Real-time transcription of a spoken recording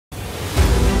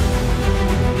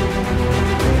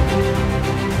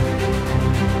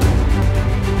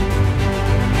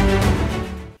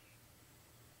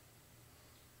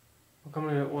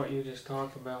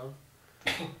talk about.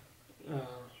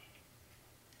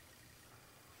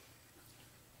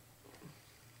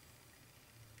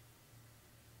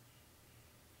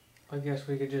 I guess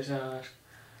we could just ask,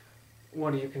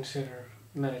 what do you consider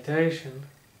meditation,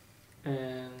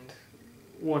 and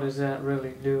what does that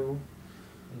really do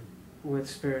with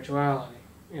spirituality?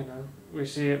 You know, we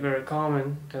see it very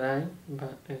common today,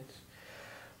 but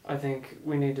I think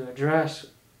we need to address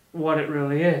what it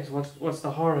really is. What's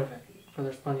the heart of it? Well,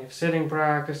 there's plenty of sitting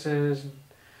practices and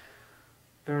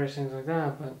various things like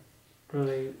that, but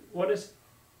really, what is?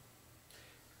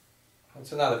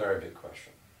 It's another very big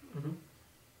question. Mm-hmm.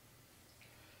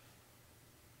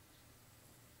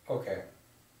 Okay,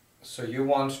 so you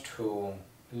want to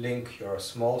link your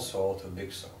small soul to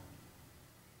big soul.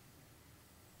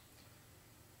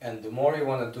 And the more you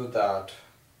want to do that,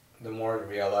 the more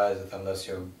you realize that unless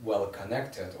you're well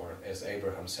connected, or as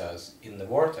Abraham says, in the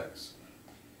vortex,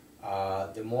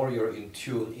 the more you're in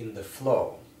tune, in the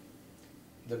flow,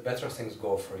 the better things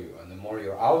go for you. And the more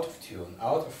you're out of tune,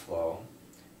 out of flow,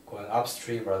 going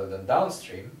upstream rather than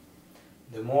downstream,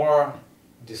 the more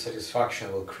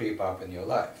dissatisfaction will creep up in your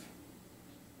life.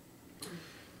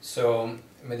 So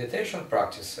meditation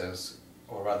practices,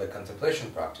 or rather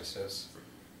contemplation practices,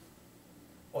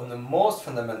 on the most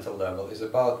fundamental level is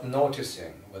about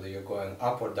noticing whether you're going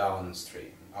up or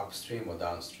downstream, upstream or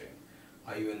downstream.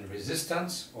 Are you in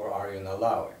resistance or are you in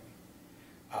allowing?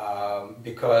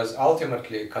 Because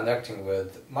ultimately connecting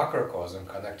with macrocosm,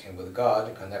 connecting with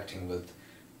God, connecting with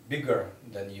bigger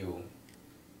than you,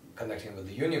 connecting with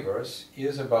the universe,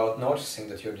 is about noticing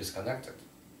that you're disconnected.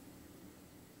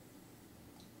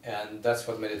 And that's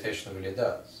what meditation really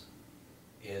does,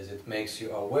 is it makes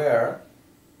you aware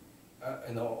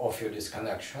of your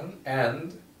disconnection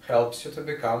and helps you to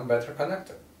become better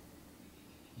connected.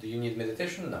 Do you need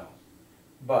meditation? No.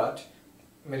 But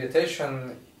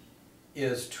meditation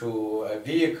is to a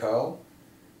vehicle,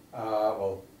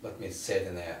 well, let me say it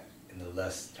in a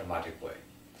less dramatic way.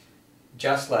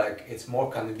 Just like it's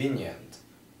more convenient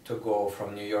to go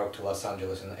from New York to Los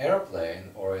Angeles in an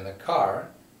airplane or in a car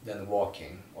than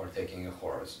walking or taking a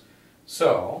horse,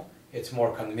 so it's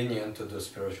more convenient to do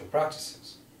spiritual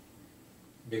practices.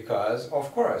 Because,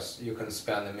 of course, you can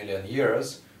spend 1,000,000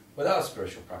 years without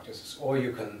spiritual practices, or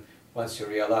you can, once you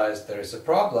realize there is a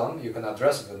problem, you can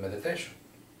address it with meditation.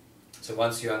 So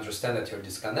once you understand that you're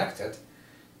disconnected,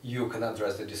 you can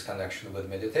address the disconnection with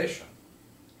meditation.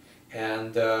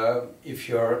 And if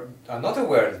you're not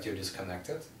aware that you're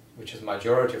disconnected, which is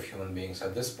majority of human beings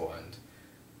at this point,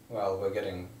 well, we're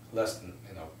getting less than,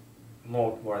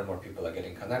 more and more people are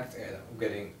getting connected,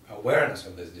 getting awareness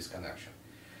of this disconnection.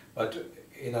 But,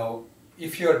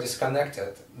 if you're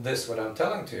disconnected, what I'm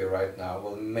telling to you right now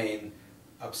will make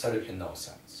absolutely no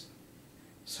sense.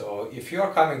 So if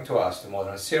you're coming to us, to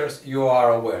Modern Seers, you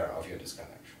are aware of your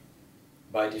disconnection,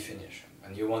 by definition,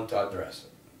 and you want to address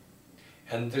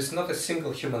it. And there's not a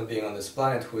single human being on this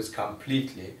planet who is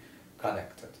completely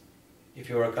connected. If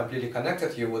you were completely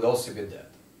connected, you would also be dead.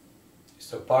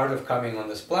 So part of coming on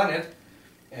this planet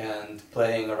and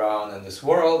playing around in this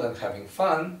world and having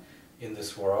fun in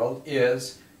this world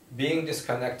is being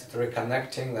disconnected,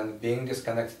 reconnecting, and being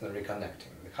disconnected and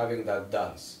reconnecting, having that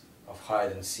dance of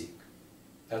hide and seek.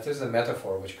 That is a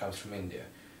metaphor which comes from India.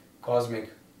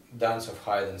 Cosmic dance of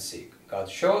hide and seek. God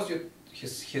shows you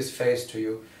his face to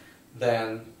you,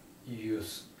 then you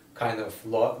kind of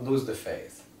lose the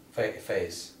face,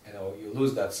 you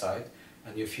lose that sight,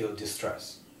 and you feel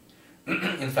distress.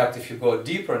 In fact, if you go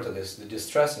deeper into this, the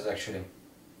distress is actually,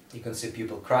 you can see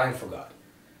people crying for God.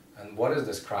 And what is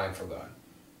this crying for God?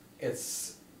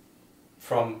 It's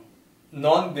from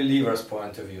non-believer's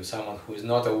point of view, someone who is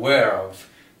not aware of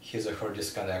his or her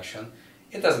disconnection,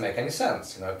 it doesn't make any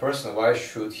sense. A person, why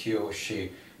should he or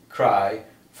she cry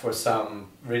for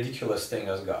some ridiculous thing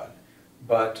as God?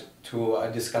 But to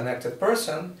a disconnected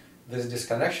person, this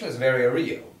disconnection is very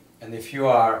real. And if you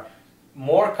are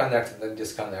more connected than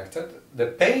disconnected, the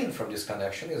pain from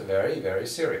disconnection is very, very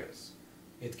serious.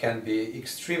 It can be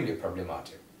extremely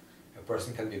problematic. A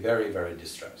person can be very, very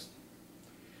distressed.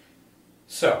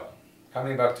 So,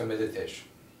 coming back to meditation.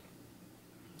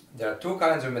 There are two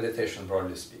kinds of meditation,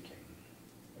 broadly speaking.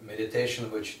 Meditation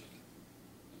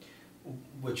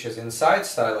which is insight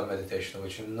style of meditation,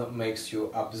 which makes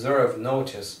you observe,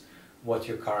 notice what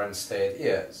your current state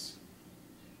is.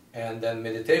 And then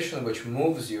meditation which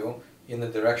moves you in the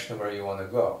direction where you want to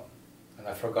go. And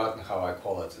I've forgotten how I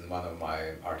call it in one of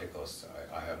my articles.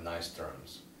 I have nice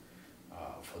terms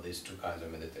for these two kinds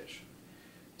of meditation.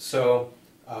 So,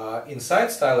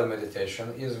 insight style of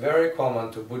meditation is very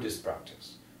common to Buddhist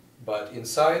practice. But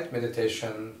insight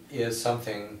meditation is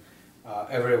something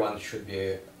everyone should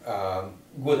be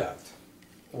good at.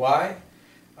 Why?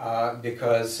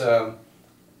 Because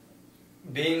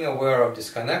being aware of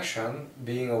disconnection,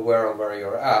 being aware of where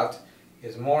you're at,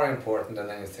 is more important than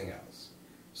anything else.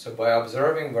 So by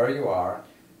observing where you are,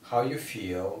 how you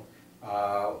feel,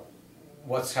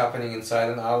 what's happening inside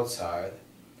and outside,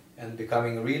 and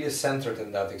becoming really centered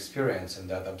in that experience, in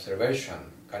that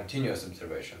observation, continuous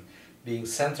observation, being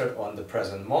centered on the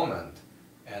present moment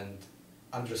and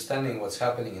understanding what's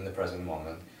happening in the present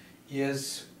moment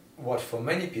is what for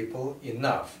many people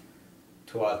enough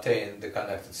to attain the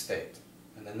connected state.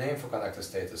 And the name for connected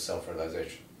state is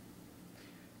self-realization.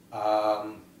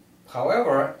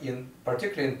 However,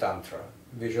 particularly in Tantra,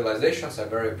 visualizations are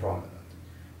very prominent.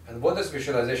 And what does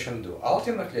visualization do?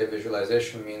 Ultimately, a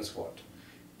visualization means what?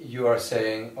 You are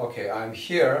saying, okay, I'm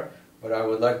here, but I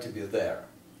would like to be there.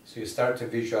 So you start to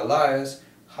visualize,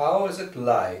 how is it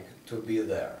like to be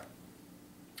there?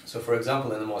 So for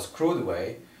example, in the most crude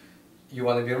way, you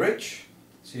want to be rich,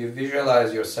 so you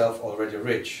visualize yourself already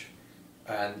rich,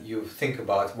 and you think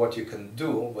about what you can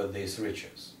do with these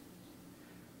riches.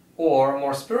 Or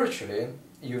more spiritually,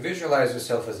 you visualize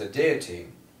yourself as a deity,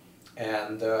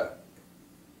 and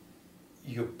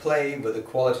you play with the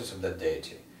qualities of that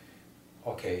deity.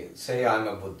 Okay, say I'm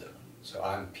a Buddha, so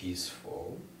I'm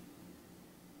peaceful,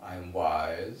 I'm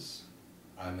wise,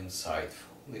 I'm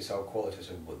insightful. These are qualities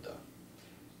of Buddha.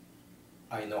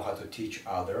 I know how to teach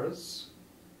others,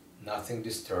 nothing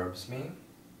disturbs me,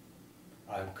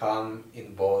 I'm calm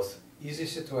in both easy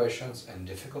situations and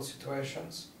difficult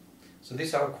situations. So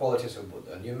these are qualities of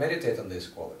Buddha, and you meditate on these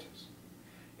qualities.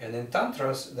 And in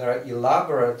Tantras, there are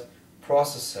elaborate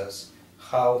processes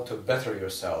how to better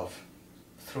yourself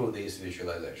through these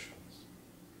visualizations.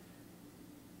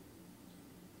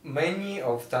 Many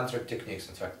of Tantric techniques,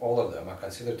 in fact all of them, are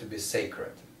considered to be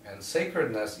sacred. And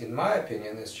sacredness, in my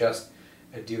opinion, is just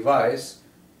a device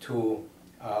to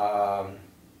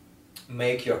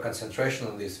make your concentration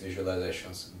on these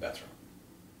visualizations better.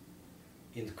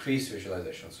 Increase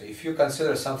visualization. So if you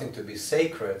consider something to be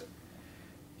sacred,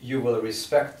 you will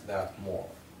respect that more.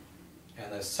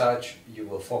 And as such, you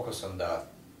will focus on that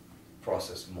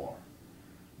process more.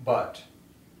 But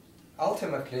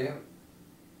ultimately,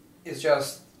 it's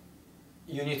just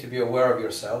you need to be aware of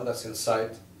yourself. That's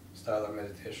insight style of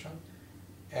meditation.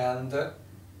 And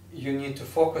you need to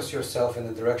focus yourself in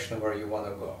the direction where you want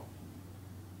to go.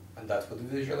 And that's what the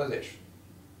visualization.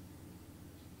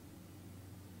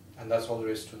 And that's all there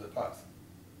is to the path.